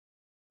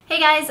Hey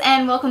guys,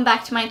 and welcome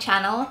back to my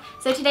channel.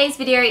 So today's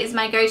video is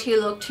my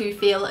go-to look to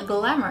feel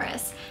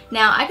glamorous.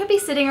 Now I could be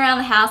sitting around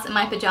the house in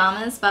my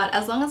pajamas, but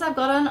as long as I've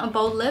got on a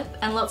bold lip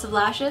and lots of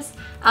lashes,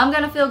 I'm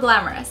gonna feel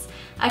glamorous.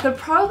 I could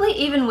probably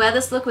even wear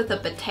this look with a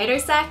potato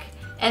sack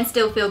and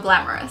still feel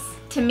glamorous.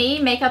 To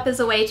me, makeup is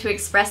a way to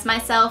express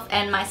myself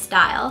and my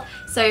style.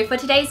 So for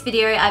today's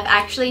video, I've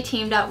actually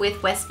teamed up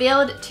with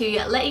Westfield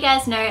to let you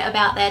guys know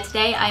about their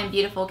Today I Am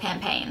Beautiful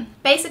campaign.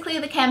 Basically,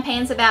 the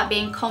campaign's about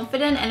being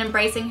confident and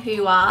embracing who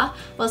you are,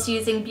 whilst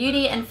using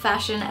beauty and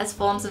fashion as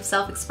forms of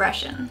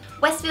self-expression.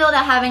 Westfield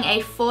are having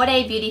a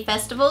 4-day beauty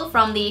festival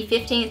from the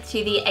 15th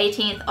to the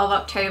 18th of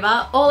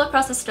October, all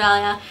across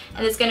Australia,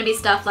 and there's going to be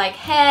stuff like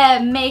hair,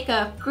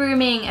 makeup,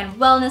 grooming, and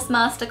wellness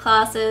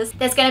masterclasses.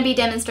 There's going to be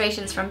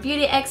demonstrations from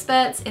beauty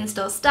experts,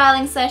 in-store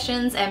styling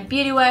sessions, and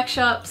beauty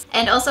workshops,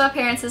 and also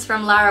appearances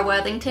from Lara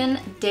Worthington,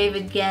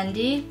 David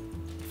Gandy,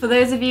 for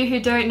those of you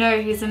who don't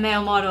know, he's a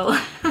male model,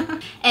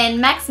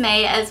 and Maxima,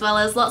 as well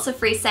as lots of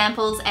free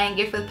samples and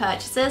gift with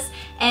purchases,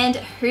 and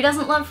who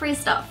doesn't love free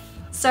stuff?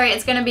 So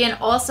it's going to be an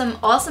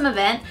awesome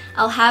event.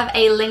 I'll have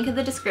a link in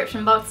the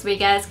description box where you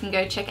guys can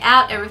go check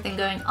out everything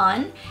going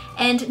on.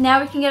 And now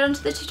we can get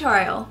onto the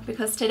tutorial,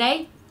 because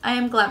today I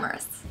am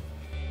glamorous.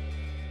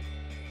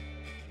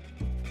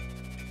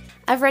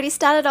 I've already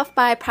started off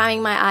by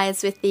priming my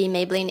eyes with the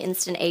Maybelline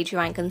Instant Age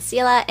Rewind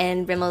Concealer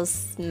and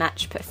Rimmel's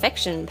Match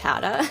Perfection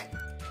Powder.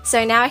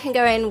 So now I can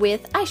go in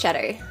with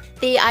eyeshadow.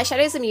 The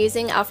eyeshadows I'm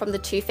using are from the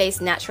Too Faced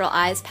Natural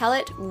Eyes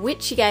palette,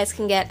 which you guys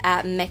can get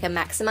at Mecca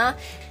Maxima.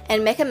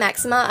 And Mecca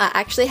Maxima are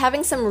actually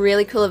having some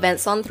really cool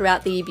events on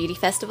throughout the beauty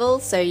festival,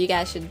 so you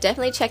guys should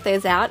definitely check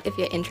those out if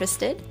you're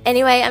interested.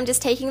 Anyway, I'm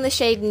just taking the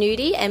shade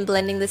Nudie and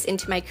blending this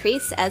into my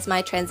crease as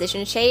my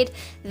transition shade.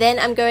 Then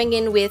I'm going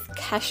in with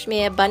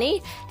Cashmere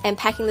Bunny and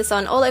packing this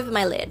on all over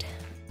my lid.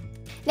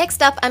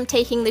 Next up, I'm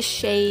taking the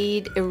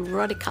shade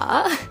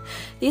Erotica.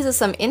 These are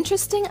some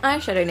interesting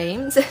eyeshadow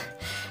names.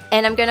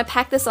 And I'm going to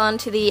pack this on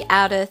to the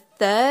outer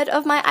third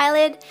of my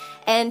eyelid.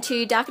 And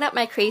to darken up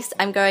my crease,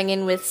 I'm going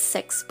in with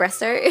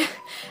Sexpresso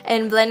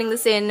and blending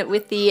this in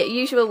with the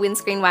usual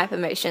windscreen wiper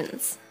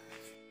motions.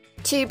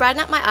 To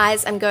brighten up my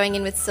eyes, I'm going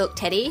in with Silk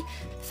Teddy.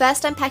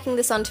 First, I'm packing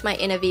this onto my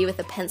inner V with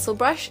a pencil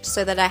brush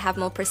so that I have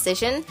more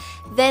precision.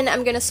 Then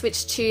I'm going to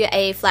switch to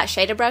a flat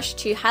shader brush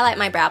to highlight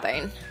my brow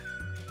bone.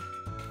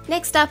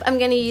 Next up, I'm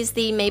going to use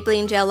the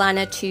Maybelline Gel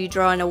Liner to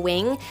draw on a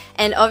wing,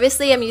 and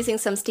obviously I'm using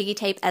some sticky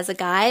tape as a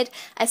guide.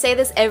 I say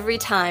this every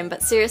time,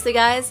 but seriously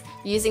guys,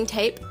 using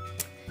tape,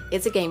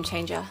 it's a game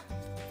changer.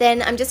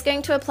 Then I'm just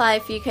going to apply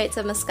a few coats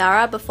of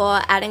mascara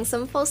before adding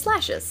some false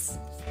lashes.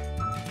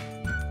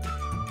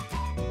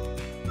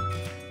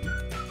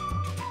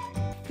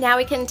 Now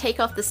we can take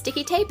off the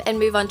sticky tape and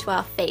move on to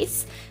our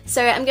face.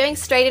 So I'm going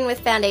straight in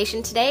with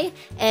foundation today,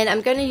 and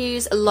I'm going to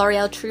use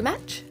L'Oreal True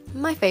Match,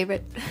 my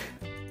favourite.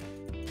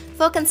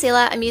 For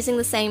concealer, I'm using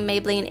the same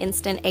Maybelline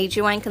Instant Age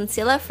Rewind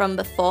Concealer from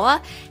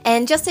before,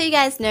 and just so you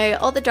guys know,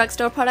 all the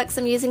drugstore products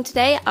I'm using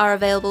today are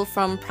available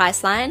from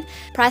Priceline.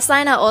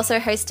 Priceline are also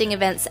hosting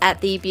events at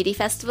the beauty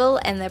festival,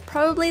 and they're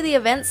probably the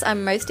events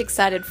I'm most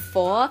excited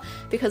for,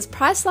 because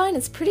Priceline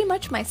is pretty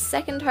much my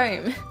second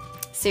home.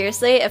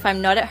 Seriously, if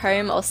I'm not at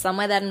home or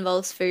somewhere that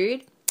involves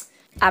food,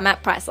 I'm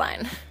at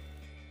Priceline.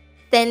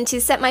 Then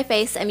to set my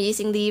face, I'm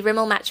using the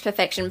Rimmel Match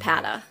Perfection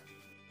Powder.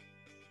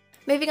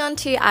 Moving on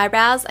to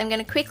eyebrows, I'm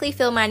going to quickly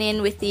fill mine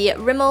in with the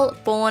Rimmel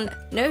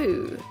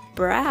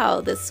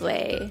Brow This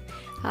Way.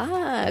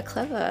 Ah,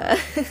 clever.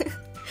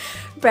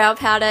 Brow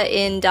powder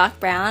in dark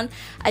brown.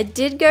 I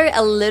did go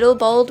a little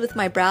bold with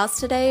my brows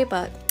today,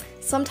 but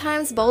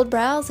sometimes bold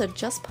brows are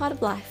just part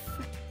of life.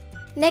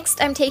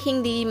 Next, I'm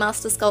taking the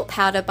Master Sculpt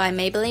powder by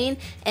Maybelline,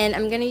 and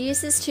I'm going to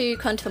use this to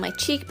contour my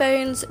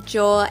cheekbones,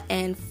 jaw,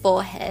 and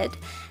forehead.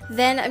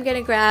 Then I'm going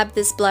to grab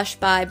this blush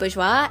by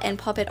Bourjois and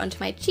pop it onto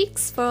my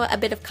cheeks for a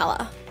bit of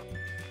colour.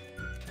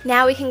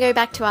 Now we can go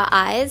back to our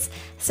eyes.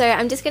 So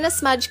I'm just going to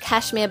smudge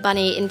Cashmere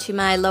Bunny into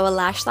my lower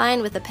lash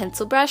line with a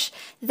pencil brush.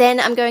 Then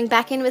I'm going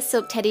back in with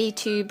Silk Teddy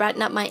to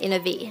brighten up my inner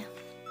V.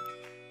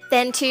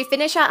 Then to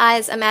finish our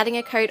eyes, I'm adding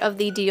a coat of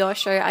the Dior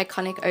Show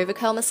Iconic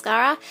Overcurl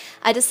Mascara.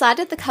 I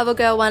decided the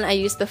CoverGirl one I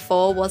used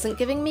before wasn't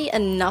giving me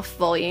enough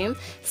volume,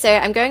 so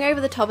I'm going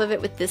over the top of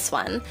it with this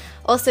one.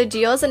 Also,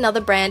 Dior's another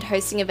brand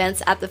hosting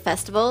events at the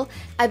festival.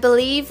 I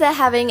believe they're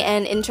having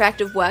an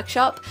interactive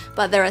workshop,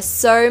 but there are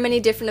so many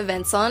different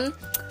events on.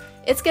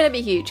 It's gonna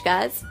be huge,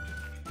 guys.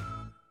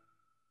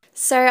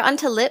 So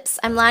onto lips,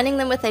 I'm lining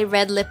them with a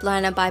red lip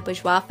liner by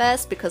Bourjois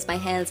first because my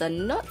hands are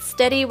not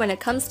steady when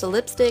it comes to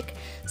lipstick,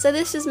 so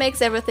this just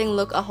makes everything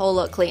look a whole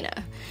lot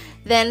cleaner.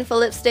 Then for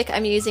lipstick,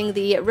 I'm using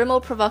the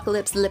Rimmel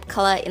Provocalips lip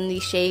colour in the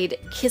shade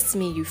Kiss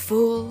Me You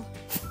Fool.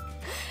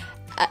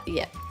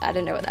 Yeah, I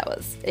don't know what that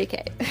was.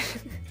 Okay.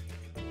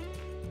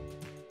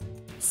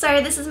 So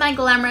this is my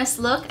glamorous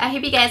look. I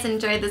hope you guys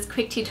enjoyed this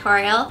quick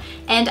tutorial,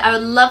 and I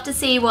would love to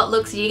see what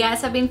looks you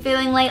guys have been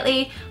feeling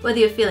lately, whether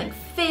you're feeling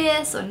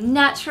fierce or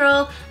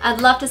natural. I'd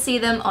love to see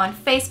them on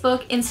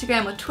Facebook,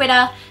 Instagram or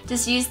Twitter.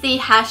 Just use the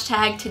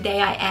hashtag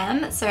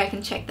 #TodayIam so I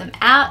can check them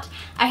out.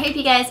 I hope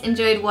you guys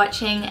enjoyed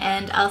watching,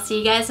 and I'll see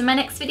you guys in my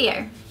next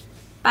video.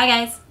 Bye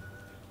guys!